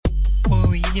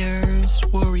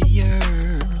Warriors,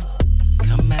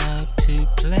 come out to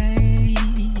play.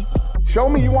 Show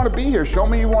me you want to be here. Show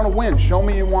me you want to win. Show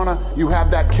me you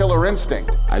have that killer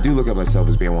instinct. I do look at myself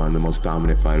as being one of the most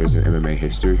dominant fighters in MMA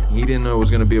history. He didn't know it was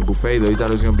going to be a buffet, though. He thought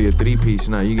it was going to be a three-piece.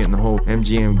 Now you're getting the whole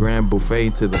MGM Grand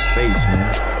Buffet to the face,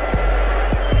 man.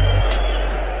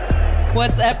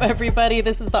 What's up, everybody?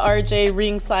 This is the RJ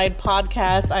Ringside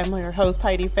Podcast. I'm your host,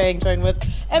 Heidi Fang, joined with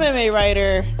MMA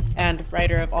writer and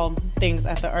writer of all things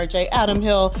at the RJ, Adam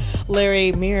Hill.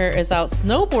 Larry Muir is out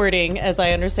snowboarding, as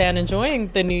I understand, enjoying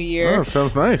the new year. Oh,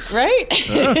 sounds nice. Right?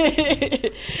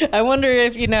 Yeah. I wonder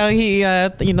if, he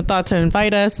thought to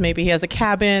invite us. Maybe he has a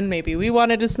cabin. Maybe we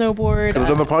wanted to snowboard. Could have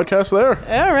done the podcast there.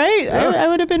 All right. Yeah. I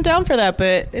would have been down for that,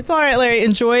 but it's all right, Larry.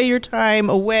 Enjoy your time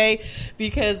away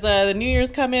because the New Year's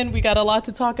coming. We got a lot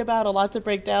to talk about, a lot to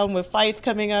break down with fights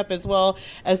coming up, as well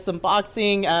as some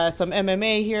boxing, some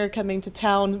MMA here coming to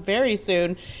town very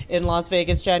soon in Las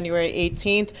Vegas, January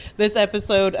 18th. This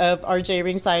episode of RJ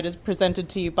Ringside is presented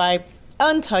to you by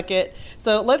Untuck It.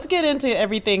 So let's get into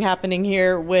everything happening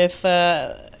here with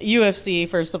UFC,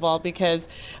 first of all, because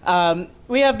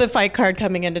we have the fight card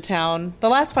coming into town. The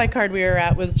last fight card we were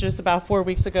at was just about 4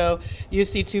 weeks ago,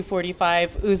 UFC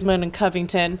 245, Usman and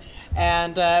Covington.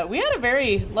 And we had a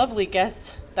very lovely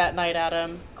guest that night,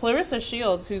 Adam. Claressa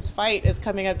Shields, whose fight is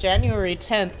coming up January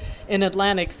 10th in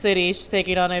Atlantic City. She's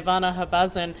taking on Ivana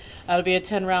Habazin. It'll be a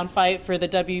 10-round fight for the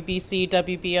WBC,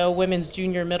 WBO Women's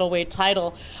Junior Middleweight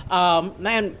title.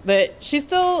 But she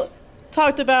still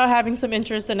talked about having some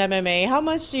interest in MMA. How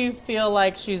much do you feel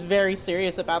like she's very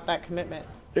serious about that commitment?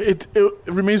 It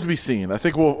remains to be seen. I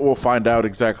think we'll find out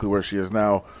exactly where she is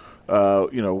now.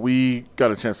 We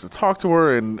got a chance to talk to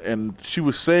her, and she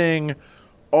was saying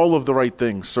all of the right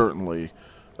things, certainly,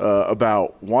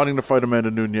 about wanting to fight Amanda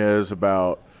Nunes,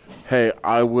 about, hey,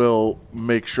 I will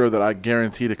make sure that I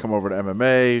guarantee to come over to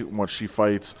MMA once she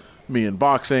fights me in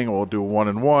boxing. We'll do a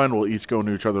 1-on-1. We'll each go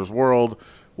into each other's world.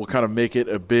 We'll kind of make it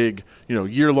a big,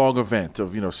 year-long event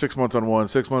of, 6 months on one,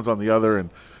 6 months on the other, and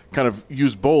kind of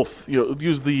use both,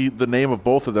 use the name of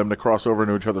both of them to cross over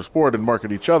into each other's sport and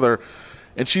market each other.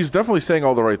 And she's definitely saying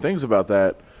all the right things about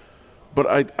that.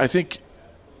 But I think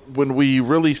when we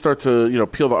really start to,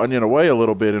 peel the onion away a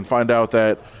little bit and find out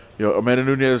that, Amanda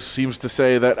Nunes seems to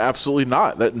say that absolutely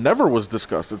not. That never was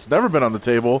discussed. It's never been on the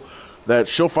table that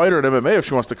she'll fight her at MMA if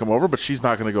she wants to come over, but she's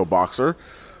not going to go box her.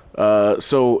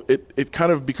 So it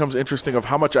kind of becomes interesting of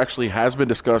how much actually has been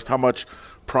discussed, how much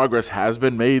progress has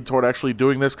been made toward actually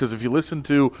doing this. Because if you listen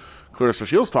to Claressa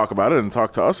Shields talk about it and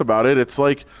talk to us about it, it's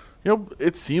like,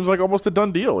 it seems like almost a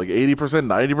done deal, like 80%,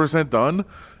 90% done.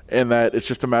 And that it's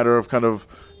just a matter of kind of,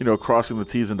 crossing the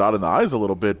T's and dotting the I's a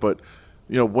little bit. But,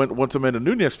 once Amanda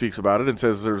Nunes speaks about it and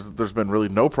says there's been really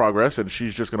no progress and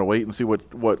she's just going to wait and see what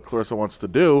Claressa wants to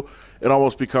do, it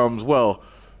almost becomes, well,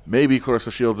 maybe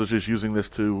Claressa Shields is just using this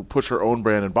to push her own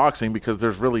brand in boxing because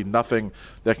there's really nothing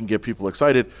that can get people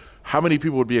excited. How many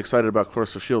people would be excited about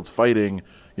Claressa Shields fighting,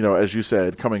 as you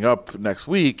said, coming up next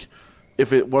week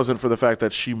if it wasn't for the fact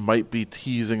that she might be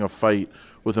teasing a fight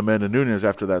with Amanda Nunes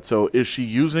after that? So is she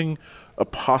using a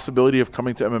possibility of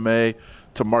coming to MMA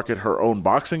to market her own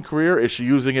boxing career? Is she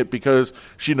using it because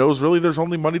she knows really there's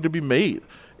only money to be made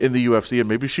in the UFC, and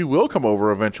maybe she will come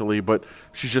over eventually, but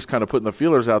she's just kind of putting the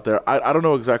feelers out there? I don't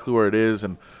know exactly where it is,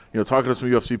 and talking to some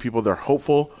UFC people, they're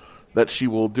hopeful that she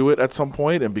will do it at some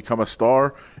point and become a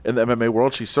star in the MMA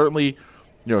world. She certainly,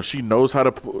 she knows how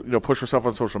to push herself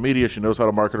on social media. She knows how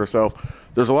to market herself.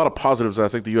 There's a lot of positives that I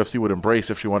think the UFC would embrace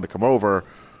if she wanted to come over.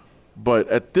 But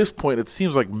at this point, it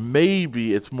seems like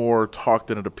maybe it's more talk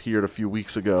than it appeared a few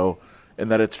weeks ago, and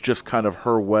that it's just kind of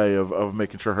her way of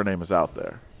making sure her name is out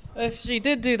there. If she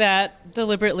did do that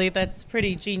deliberately, that's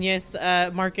pretty genius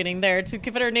marketing there to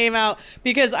give her name out,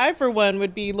 because I, for one,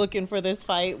 would be looking for this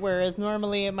fight, whereas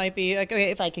normally it might be like,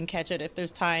 okay, if I can catch it, if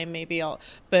there's time, maybe I'll.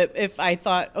 But if I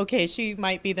thought, okay, she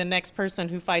might be the next person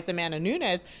who fights Amanda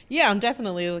Nunes, yeah, I'm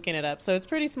definitely looking it up. So it's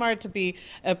pretty smart to be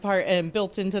a part and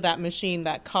built into that machine,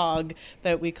 that cog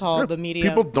that we call the media.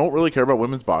 People don't really care about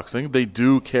women's boxing. They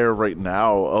do care right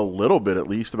now a little bit, at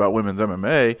least, about women's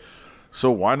MMA. So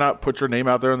why not put your name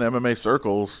out there in the MMA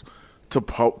circles to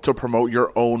promote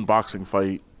your own boxing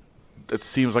fight? It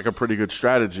seems like a pretty good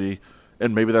strategy,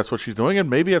 and maybe that's what she's doing. And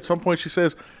maybe at some point she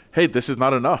says, hey, this is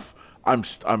not enough.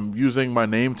 I'm using my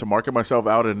name to market myself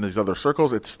out in these other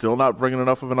circles. It's still not bringing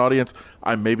enough of an audience.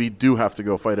 I maybe do have to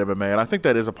go fight MMA. And I think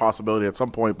that is a possibility at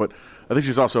some point, but I think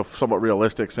she's also somewhat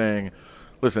realistic, saying,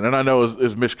 listen, and I know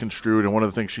is misconstrued, and one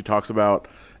of the things she talks about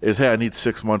is, hey, I need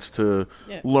 6 months to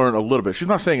learn a little bit. She's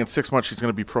not saying in 6 months she's going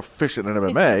to be proficient in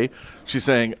MMA. She's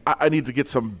saying, I need to get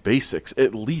some basics,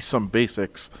 at least some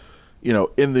basics,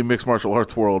 in the mixed martial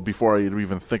arts world before I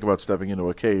even think about stepping into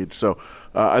a cage. So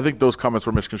I think those comments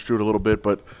were misconstrued a little bit,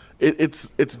 but it's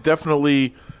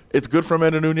definitely it's good for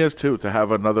Amanda Nunes too to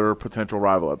have another potential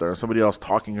rival out there, somebody else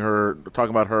talking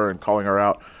about her and calling her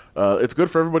out. It's good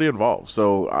for everybody involved.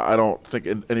 So I don't think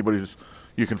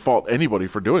you can fault anybody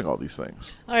for doing all these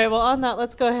things. All right, well, on that,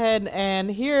 let's go ahead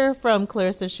and hear from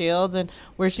Claressa Shields, and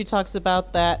where she talks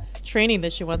about that training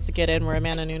that she wants to get in, where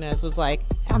Amanda Nunes was like,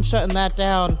 I'm shutting that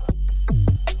down.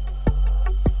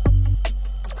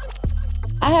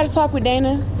 I had a talk with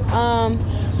Dana.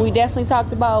 We definitely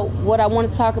talked about what I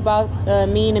wanted to talk about,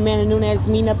 me and Amanda Nunes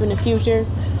meeting up in the future.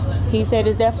 He said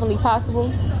it's definitely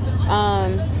possible.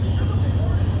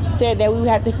 Said that we would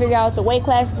have to figure out the weight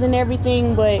classes and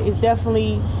everything, but it's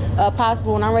definitely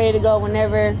possible, and I'm ready to go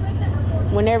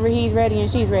whenever he's ready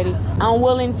and she's ready. I'm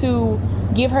willing to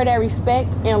give her that respect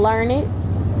and learn it,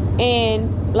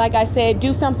 and like I said,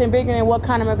 do something bigger than what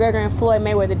Conor McGregor and Floyd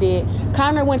Mayweather did.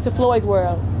 Conor went to Floyd's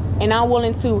world, and I'm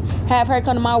willing to have her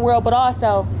come to my world, but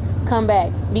also come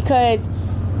back, because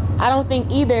I don't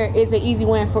think either is an easy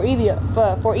win for either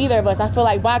of us. I feel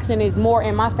like boxing is more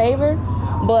in my favor,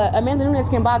 but Amanda Nunes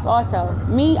can box also.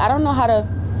 Me, I don't know how to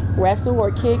wrestle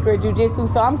or kick or jiu-jitsu,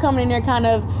 so I'm coming in there kind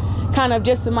of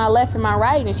just to my left and my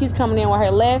right, and she's coming in with her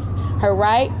left, her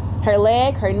right, her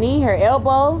leg, her knee, her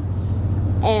elbow,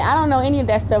 and I don't know any of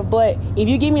that stuff, but if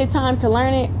you give me the time to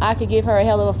learn it, I could give her a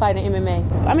hell of a fight in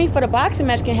MMA. I mean, for the boxing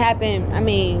match can happen,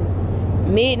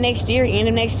 mid next year, end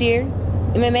of next year.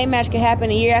 MMA match can happen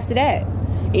a year after that.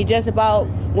 It's just about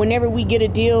whenever we get a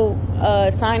deal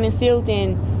signed and sealed,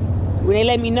 and when they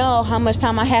let me know how much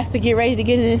time I have to get ready to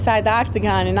get it inside the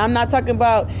octagon. And I'm not talking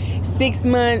about 6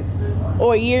 months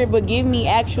or a year, but give me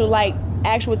actual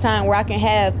time where I can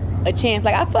have a chance.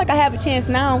 Like, I feel like I have a chance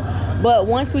now, but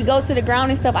once we go to the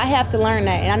ground and stuff, I have to learn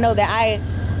that. And I know that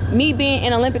me being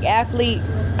an Olympic athlete,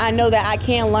 I know that I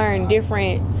can learn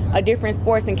different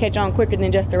sports and catch on quicker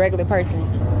than just a regular person.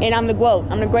 And I'm the GOAT.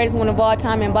 I'm the greatest one of all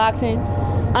time in boxing,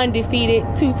 undefeated,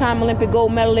 2-time Olympic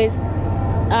gold medalist.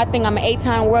 I think I'm an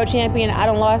 8-time world champion. I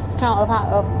don't lost count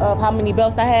of how many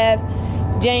belts I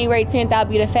have. January 10th, I'll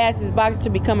be the fastest boxer to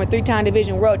become a 3-time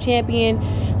division world champion.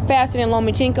 Faster than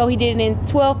Lomachenko. He did it in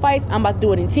 12 fights. I'm about to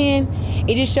do it in 10.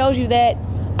 It just shows you that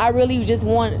I really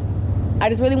want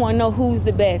to know who's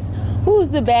the best, who's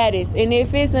the baddest. And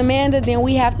if it's Amanda, then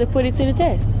we have to put it to the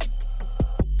test.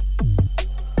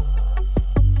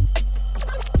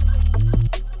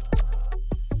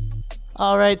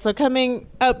 All right, so coming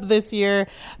up this year,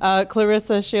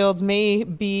 Claressa Shields may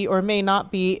be or may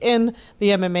not be in the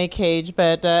MMA cage,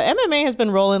 but MMA has been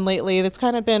rolling lately. It's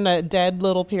kind of been a dead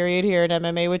little period here in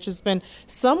MMA, which has been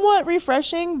somewhat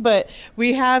refreshing, but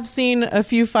we have seen a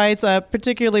few fights,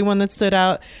 particularly one that stood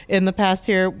out in the past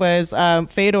here was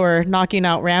Fedor knocking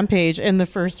out Rampage in the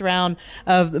first round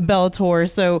of the Bellator.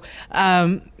 So,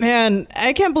 man,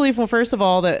 I can't believe, well, first of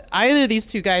all, that either of these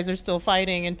two guys are still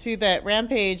fighting, and two, that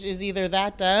Rampage is either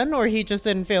that done or he just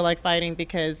didn't feel like fighting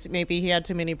because maybe he had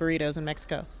too many burritos in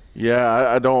Mexico. Yeah,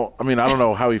 I don't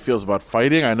know how he feels about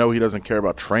fighting. I know he doesn't care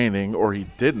about training, or he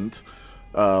didn't.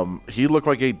 He looked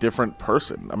like a different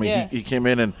person. I mean, yeah. he came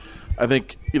in, and I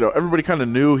think, everybody kind of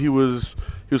knew he was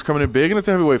coming in big, and it's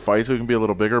a heavyweight fight, so he can be a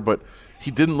little bigger, but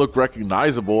he didn't look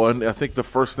recognizable. And I think the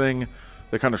first thing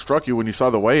that kind of struck you when you saw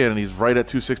the weigh-in, and he's right at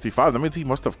 265. That means he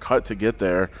must have cut to get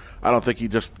there. I don't think he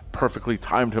just perfectly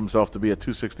timed himself to be at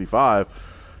 265.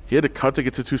 He had to cut to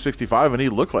get to 265, and he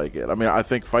looked like it. I mean, I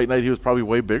think fight night he was probably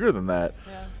way bigger than that.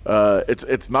 Yeah.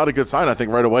 It's not a good sign. I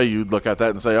think right away you'd look at that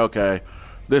and say, okay,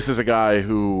 this is a guy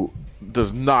who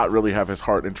does not really have his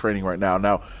heart in training right now.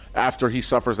 Now, after he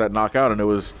suffers that knockout, and it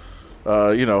was,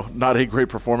 not a great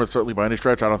performance, certainly by any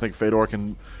stretch, I don't think Fedor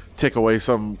can take away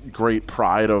some great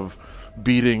pride of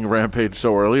beating Rampage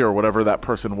so early, or whatever that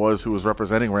person was who was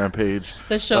representing Rampage.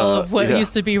 The show of what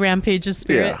used to be Rampage's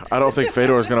spirit. Yeah, I don't think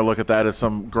Fedor is going to look at that as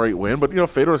some great win, but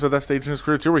Fedor's at that stage in his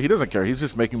career too where he doesn't care. He's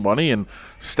just making money and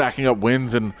stacking up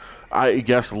wins, and I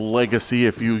guess legacy,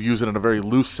 if you use it in a very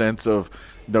loose sense of,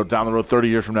 down the road 30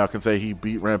 years from now can say he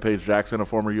beat Rampage Jackson, a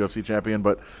former UFC champion,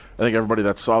 but I think everybody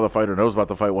that saw the fight or knows about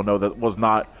the fight will know that was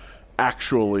not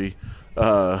actually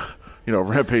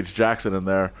Rampage Jackson in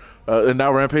there. And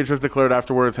now Rampage has declared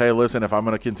afterwards, hey, listen, if I'm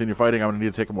going to continue fighting, I'm going to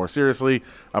need to take it more seriously.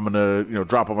 I'm going to,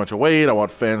 drop a bunch of weight. I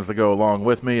want fans to go along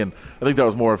with me. And I think that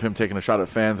was more of him taking a shot at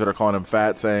fans that are calling him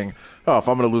fat, saying, oh, if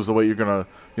I'm going to lose the weight, you're going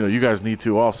to, you guys need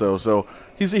to also. So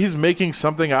he's making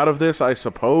something out of this, I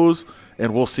suppose.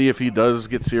 And we'll see if he does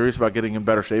get serious about getting in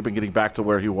better shape and getting back to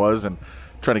where he was and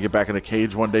trying to get back in a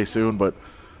cage one day soon. But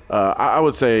I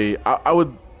would say I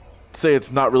would say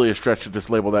it's not really a stretch to just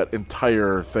label that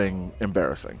entire thing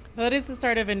embarrassing. Well, it is the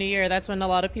start of a new year. That's when a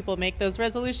lot of people make those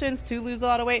resolutions to lose a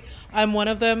lot of weight. I'm one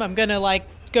of them. I'm going to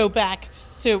go back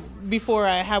to before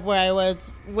I have where I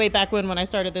was way back when I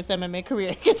started this MMA career,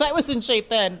 because I was in shape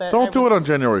then. But Don't do it on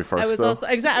January 1st. I was also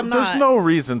I'm not. There's no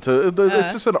reason to.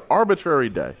 It's just an arbitrary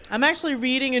day. I'm actually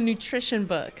reading a nutrition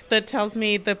book that tells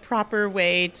me the proper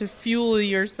way to fuel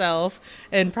yourself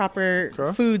and proper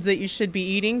foods that you should be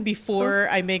eating before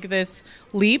I make this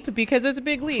leap, because it's a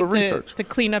big leap to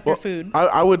clean up your food.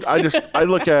 I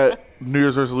look at New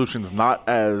Year's resolutions not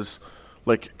as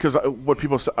because what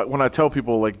people say, when I tell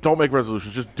people don't make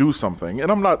resolutions, just do something.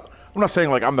 And I'm not saying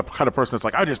I'm the kind of person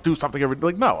that's I just do something every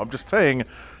day. No, I'm just saying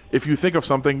if you think of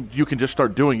something, you can just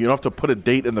start doing it. You don't have to put a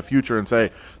date in the future and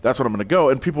say that's what I'm going to go.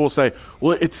 And people will say,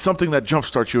 well, it's something that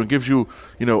jumpstarts you and gives you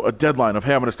a deadline of,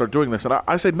 hey, I'm going to start doing this. And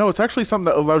I say, no, it's actually something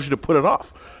that allows you to put it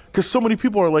off. Because so many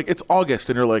people are it's August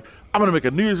and you're I'm going to make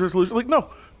a New Year's resolution. No.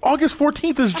 August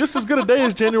 14th is just as good a day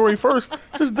as January 1st.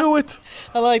 Just do it.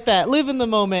 I like that. Live in the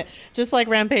moment. Just like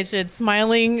Rampage did,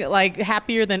 smiling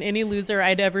happier than any loser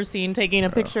I'd ever seen, taking a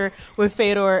picture with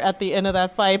Fedor at the end of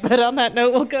that fight. But on that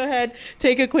note, we'll go ahead,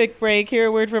 take a quick break, hear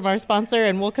a word from our sponsor,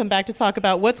 and we'll come back to talk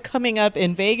about what's coming up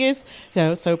in Vegas.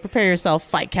 So prepare yourself,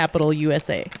 Fight Capital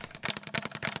USA.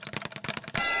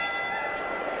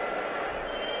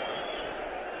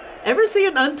 Ever see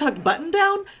an untucked button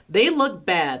down? They look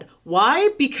bad. Why?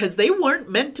 Because they weren't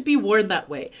meant to be worn that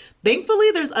way.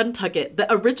 Thankfully, there's Untuck It,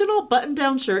 the original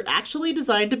button-down shirt actually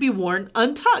designed to be worn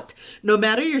untucked. No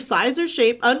matter your size or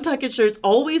shape, Untuck It shirts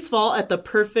always fall at the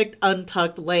perfect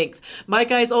untucked length. My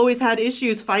guys always had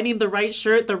issues finding the right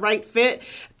shirt, the right fit,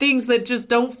 things that just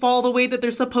don't fall the way that they're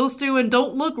supposed to and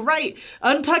don't look right.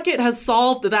 Untuck It has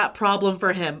solved that problem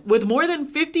for him. With more than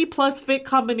 50 plus fit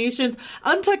combinations,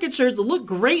 Untuck It shirts look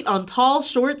great on tall,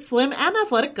 short, slim, and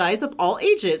athletic guys of all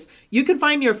ages. You can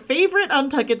find your favorite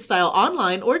Untuck It style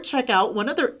online or check out one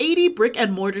of their 80 brick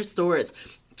and mortar stores.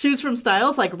 Choose from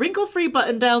styles like wrinkle-free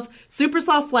button-downs, super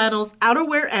soft flannels,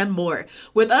 outerwear, and more.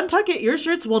 With Untuck It, your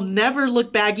shirts will never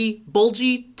look baggy,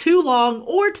 bulgy, too long,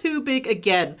 or too big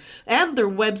again. And their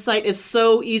website is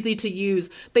so easy to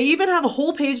use. They even have a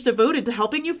whole page devoted to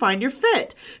helping you find your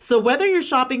fit. So whether you're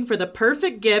shopping for the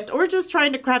perfect gift or just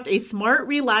trying to craft a smart,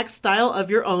 relaxed style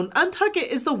of your own, Untuck It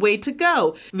is the way to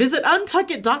go. Visit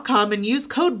untuckit.com and use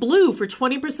code BLUE for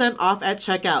 20% off at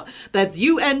checkout. That's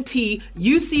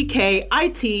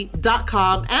UNTUCKIT.com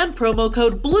and promo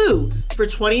code BLUE for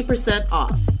 20%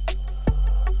 off.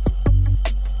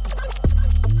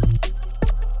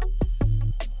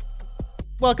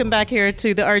 Welcome back here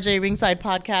to the RJ Ringside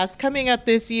Podcast. Coming up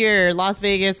this year, Las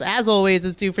Vegas, as always,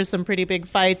 is due for some pretty big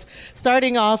fights.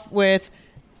 Starting off with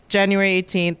January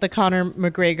 18th, the Conor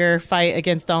McGregor fight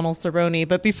against Donald Cerrone.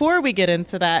 But before we get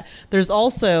into that, there's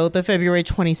also the February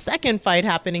 22nd fight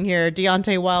happening here,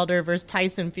 Deontay Wilder versus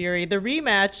Tyson Fury. The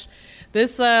rematch.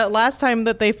 This last time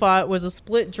that they fought was a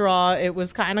split draw. It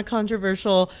was kind of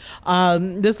controversial.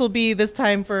 This will be this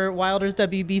time for Wilder's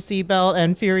WBC belt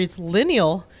and Fury's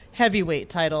lineal heavyweight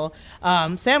title.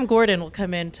 Sam Gordon will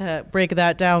come in to break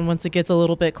that down once it gets a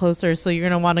little bit closer, so you're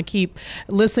going to want to keep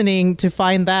listening to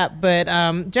find that. But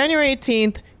January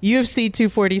 18th, UFC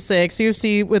 246,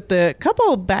 UFC with the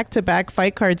couple back-to-back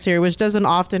fight cards here, which doesn't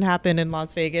often happen in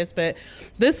Las Vegas, but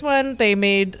this one they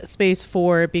made space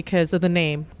for because of the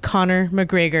name, Conor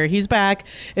McGregor. He's back.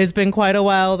 It's been quite a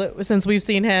while since we've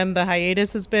seen him. The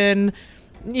hiatus has been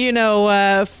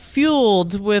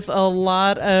fueled with a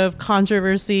lot of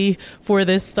controversy for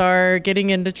this star,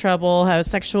 getting into trouble, have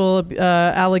sexual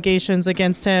allegations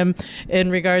against him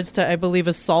in regards to, I believe,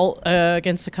 assault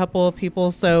against a couple of people.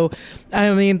 So,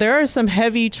 I mean, there are some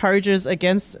heavy charges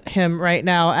against him right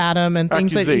now, Adam, and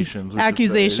things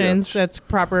accusations. That's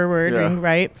proper wording,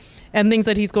 right? And things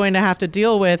that he's going to have to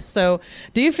deal with. So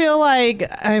do you feel like,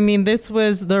 this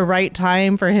was the right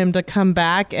time for him to come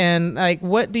back? And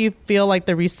what do you feel like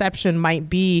the reception might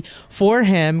be for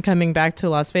him coming back to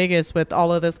Las Vegas with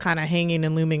all of this kind of hanging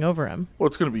and looming over him? Well,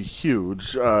 it's going to be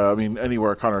huge.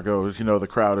 Anywhere Conor goes, the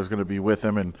crowd is going to be with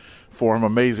him and for him.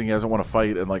 Amazing. He hasn't won a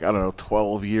fight in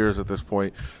 12 years at this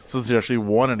point since he actually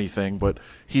won anything, but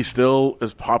he's still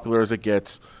as popular as it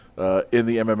gets. In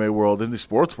the MMA world, in the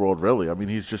sports world, really.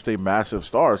 He's just a massive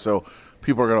star, so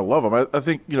people are going to love him. I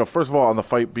think, first of all, on the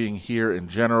fight being here in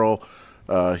general,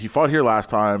 he fought here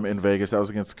last time in Vegas. That was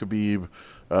against Khabib,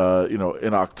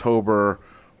 in October,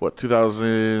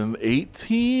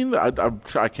 2018? I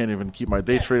can't even keep my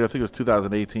date straight. I think it was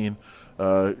 2018.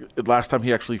 Last time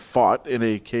he actually fought in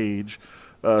a cage,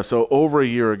 so over a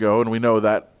year ago, and we know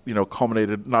that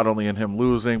culminated not only in him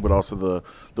losing, but also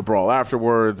the brawl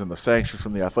afterwards and the sanctions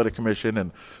from the athletic commission.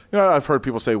 And I've heard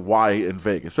people say, why in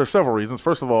Vegas? There's several reasons.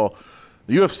 First of all,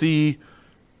 the UFC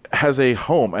has a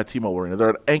home at T-Mobile Arena. They're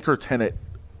an anchor tenant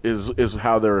is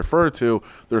how they're referred to.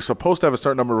 They're supposed to have a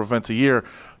certain number of events a year.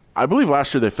 I believe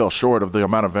last year they fell short of the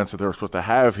amount of events that they were supposed to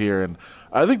have here. And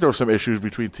I think there were some issues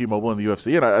between T-Mobile and the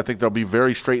UFC, and I think they'll be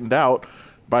very straightened out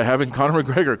by having Conor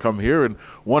McGregor come here. And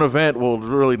one event will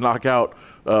really knock out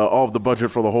all of the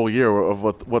budget for the whole year of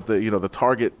what the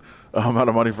target amount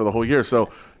of money for the whole year. So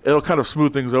it'll kind of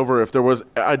smooth things over. If there was,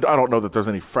 I don't know that there's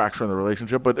any fracture in the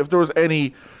relationship, but if there was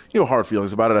any hard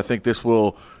feelings about it, I think this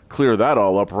will clear that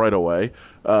all up right away.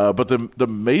 But the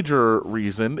major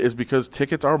reason is because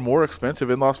tickets are more expensive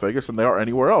in Las Vegas than they are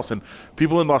anywhere else. And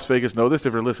people in Las Vegas know this.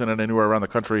 If you're listening anywhere around the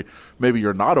country, maybe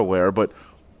you're not aware, but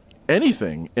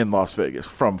anything in Las Vegas,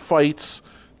 from fights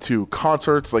to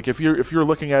concerts, like if you're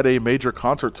looking at a major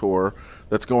concert tour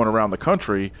that's going around the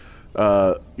country,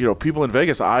 people in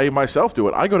Vegas, I myself do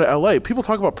it. I go to LA. People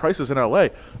talk about prices in LA.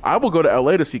 I will go to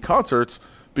LA to see concerts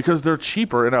because they're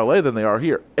cheaper in LA than they are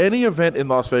here. Any event in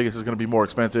Las Vegas is going to be more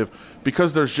expensive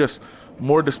because there's just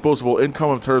more disposable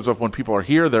income in terms of when people are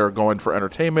here, they're going for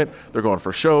entertainment, they're going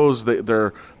for shows,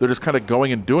 they're just kind of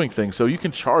going and doing things. So you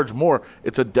can charge more.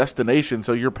 It's a destination,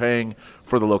 so you're paying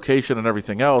for the location and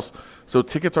everything else. So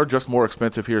tickets are just more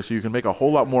expensive here, so you can make a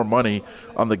whole lot more money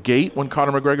on the gate when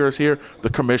Conor McGregor is here. The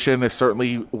commission is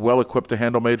certainly well equipped to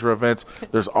handle major events.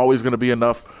 There's always going to be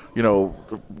enough,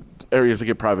 areas to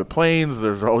get private planes.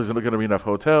 There's always going to be enough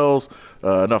hotels,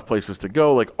 enough places to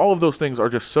go. Like, all of those things are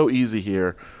just so easy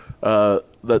here.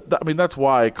 That's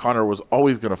why Conor was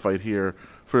always going to fight here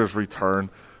for his return.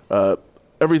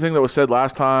 Everything that was said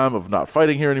last time of not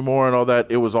fighting here anymore and all that,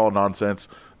 it was all nonsense.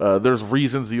 There's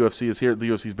reasons the UFC is here. The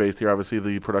UFC is based here. Obviously,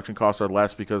 the production costs are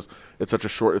less because it's such a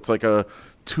short. It's like a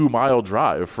 2-mile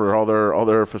drive for all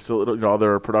their facility, all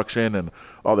their production and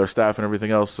all their staff and everything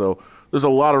else. So there's a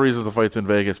lot of reasons the fight's in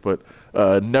Vegas, but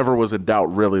never was in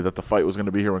doubt really that the fight was going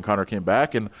to be here when Conor came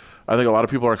back. And I think a lot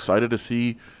of people are excited to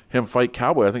see him fight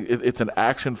Cowboy. I think it's an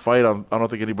action fight. I don't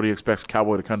think anybody expects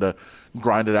Cowboy to kind of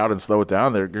grind it out and slow it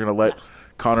down. They're going to let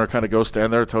Conor kind of go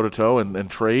stand there toe-to-toe and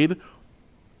trade.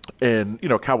 And,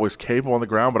 Cowboy's capable on the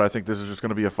ground, but I think this is just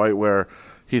going to be a fight where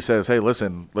he says, hey,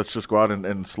 listen, let's just go out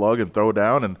and slug and throw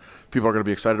down, and people are going to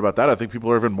be excited about that. I think people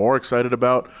are even more excited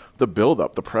about the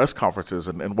build-up, the press conferences,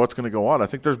 and what's going to go on. I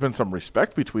think there's been some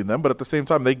respect between them, but at the same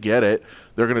time, they get it.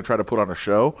 They're going to try to put on a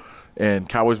show, and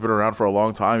Cowboy's been around for a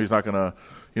long time. He's not going to,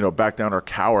 back down or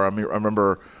cower. I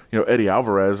remember, Eddie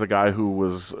Alvarez, a guy who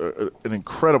was an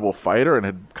incredible fighter and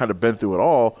had kind of been through it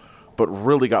all, but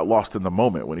really got lost in the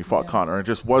moment when he fought Conor. And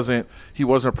just he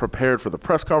wasn't prepared for the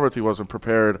press conference. He wasn't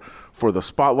prepared for the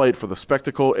spotlight, for the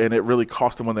spectacle, and it really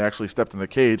cost him when they actually stepped in the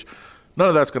cage. None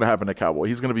of that's going to happen to Cowboy.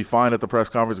 He's going to be fine at the press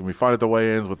conference. He's going to be fine at the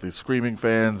weigh-ins with the screaming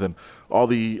fans and all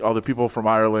the people from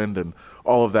Ireland and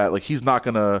all of that. Like, he's not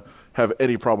going to have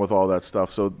any problem with all that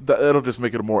stuff. So it'll just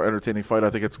make it a more entertaining fight. I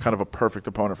think it's kind of a perfect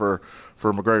opponent for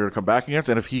McGregor to come back against.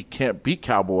 And if he can't beat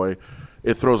Cowboy,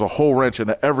 it throws a whole wrench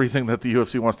into everything that the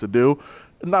UFC wants to do.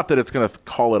 Not that it's going to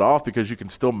call it off, because you can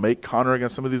still make Conor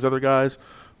against some of these other guys,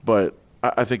 but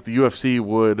I think the UFC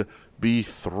would be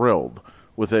thrilled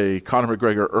with a Conor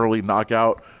McGregor early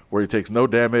knockout where he takes no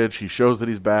damage, he shows that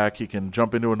he's back, he can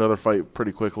jump into another fight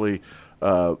pretty quickly.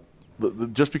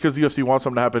 Just because the UFC wants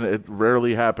something to happen, it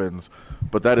rarely happens,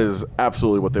 but that is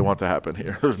absolutely what they want to happen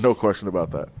here. There's no question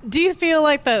about that. Do you feel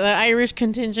like the Irish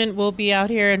contingent will be out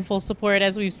here in full support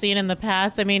as we've seen in the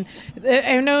past? I mean,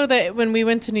 I know that when we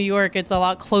went to New York, it's a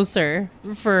lot closer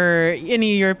for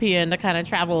any European to kind of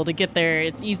travel to get there.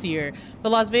 It's easier. But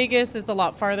Las Vegas is a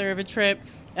lot farther of a trip.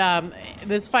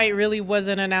 This fight really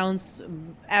wasn't announced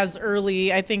as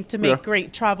early, I think, to make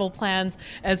great travel plans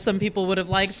as some people would have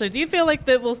liked. So do you feel like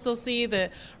that we'll still see the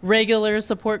regular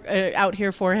support out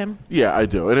here for him? Yeah, I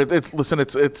do. And it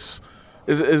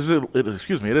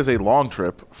is a long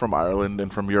trip from Ireland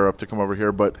and from Europe to come over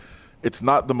here, but it's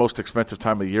not the most expensive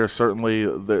time of year. Certainly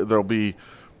there'll be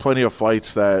plenty of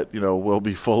flights that, will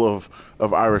be full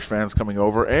of Irish fans coming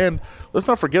over. And let's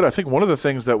not forget, I think one of the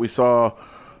things that we saw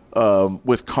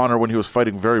with Conor when he was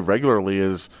fighting very regularly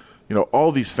is,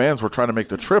 all these fans were trying to make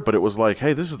the trip, but it was like,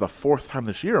 hey, this is the 4th time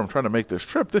this year I'm trying to make this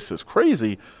trip. This is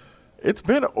crazy. It's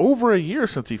been over a year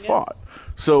since he fought.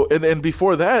 So, and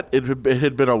before that, it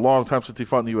had been a long time since he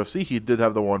fought in the UFC. He did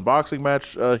have the one boxing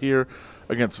match here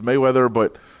against Mayweather,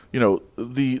 but,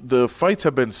 the fights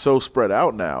have been so spread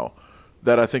out now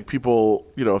that I think people,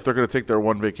 if they're going to take their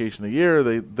one vacation a year,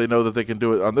 they know that they can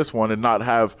do it on this one and not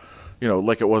have,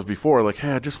 like it was before, like,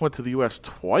 hey, I just went to the U.S.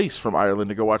 twice from Ireland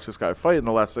to go watch this guy fight in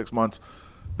the last 6 months.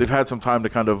 They've had some time to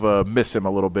kind of miss him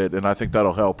a little bit, and I think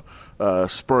that'll help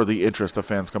spur the interest of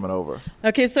fans coming over.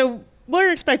 Okay, so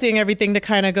we're expecting everything to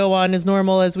kind of go on as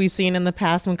normal as we've seen in the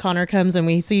past when Conor comes and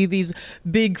we see these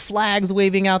big flags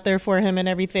waving out there for him and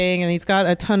everything, and he's got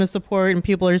a ton of support and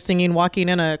people are singing Walking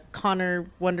in a Conor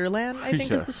Wonderland, I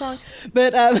think is the song.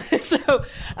 But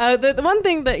the one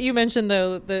thing that you mentioned,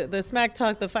 though, the smack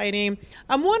talk, the fighting,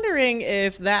 I'm wondering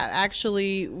if that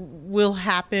actually will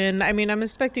happen. I mean, I'm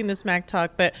expecting the smack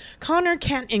talk, but Conor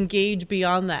can't engage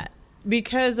beyond that.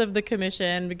 Because of the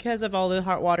commission, because of all the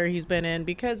hot water he's been in,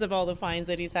 because of all the fines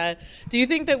that he's had. Do you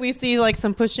think that we see like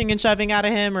some pushing and shoving out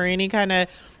of him or any kind of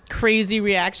crazy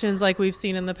reactions like we've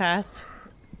seen in the past?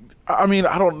 I mean,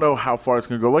 I don't know how far it's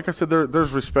going to go. Like I said,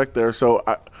 there's respect there. So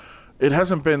it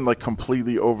hasn't been like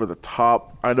completely over the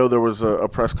top. I know there was a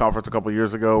press conference a couple of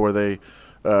years ago where they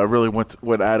really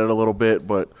went at it a little bit.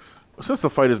 But since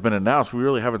the fight has been announced, we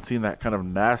really haven't seen that kind of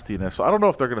nastiness. So I don't know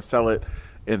if they're going to sell it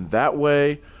in that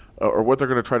way. Or what they're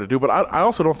going to try to do. But I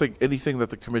also don't think anything that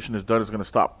the commission has done is going to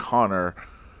stop Conor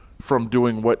from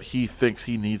doing what he thinks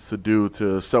he needs to do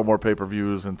to sell more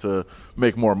pay-per-views and to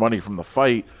make more money from the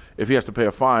fight. If he has to pay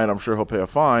a fine, I'm sure he'll pay a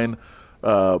fine.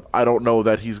 I don't know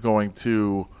that he's going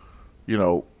to,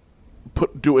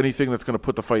 do anything that's going to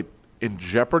put the fight in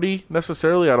jeopardy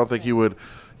necessarily. I don't think he would,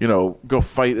 go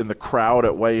fight in the crowd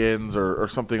at weigh-ins or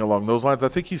something along those lines. I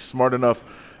think he's smart enough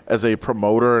as a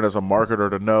promoter and as a marketer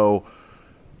to know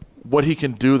what he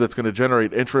can do that's going to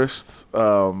generate interest,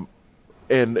 and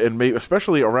maybe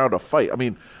especially around a fight. I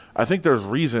mean, I think there's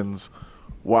reasons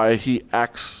why he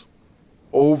acts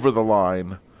over the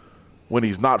line when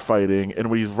he's not fighting, and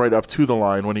when he's right up to the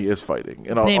line when he is fighting.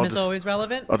 And Name is always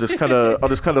relevant. I'll just kind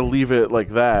of leave it like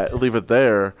that, leave it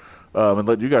there, and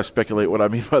let you guys speculate what I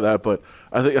mean by that. But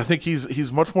I think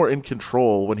he's much more in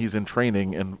control when he's in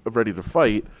training and ready to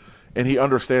fight, and he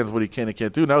understands what he can and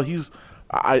can't do. Now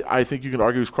I think you can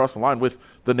argue he's crossed the line with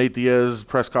the Nate Diaz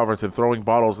press conference and throwing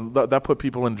bottles, and that put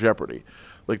people in jeopardy.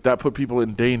 Like, that put people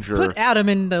in danger. Put Adam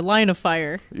in the line of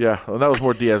fire. Yeah, and that was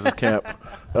more Diaz's camp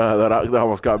that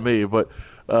almost got me. But,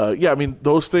 I mean,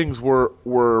 those things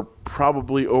were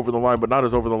probably over the line, but not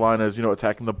as over the line as,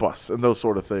 attacking the bus and those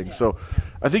sort of things. Yeah. So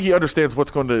I think he understands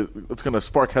what's going to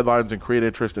spark headlines and create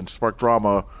interest and spark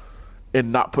drama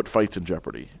and not put fights in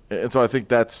jeopardy. And so I think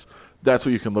that's what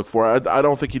you can look for. I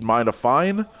don't think he'd mind a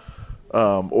fine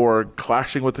or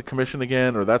clashing with the commission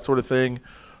again or that sort of thing.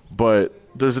 But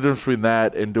there's a difference between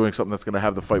that and doing something that's going to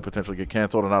have the fight potentially get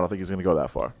canceled, and I don't think he's going to go that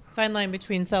far. Fine line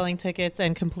between selling tickets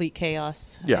and complete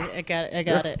chaos. Yeah. I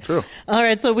got it. True. All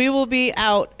right, so we will be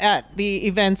out at the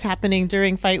events happening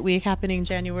during Fight Week, happening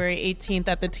January 18th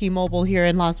at the T-Mobile here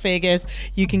in Las Vegas.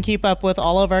 You can keep up with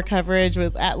all of our coverage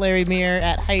with at Larry Meir,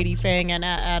 at Heidi Fang, and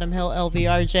at Adam Hill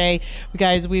LVRJ.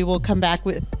 Guys, we will come back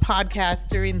with podcasts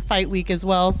during Fight Week as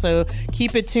well, so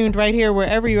keep it tuned right here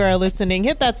wherever you are listening.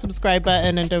 Hit that subscribe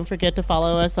button, and don't forget to follow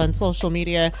us on social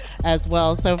media as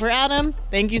well. So for Adam,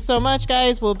 thank you so much,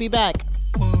 guys. We'll be back.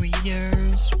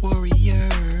 Warriors.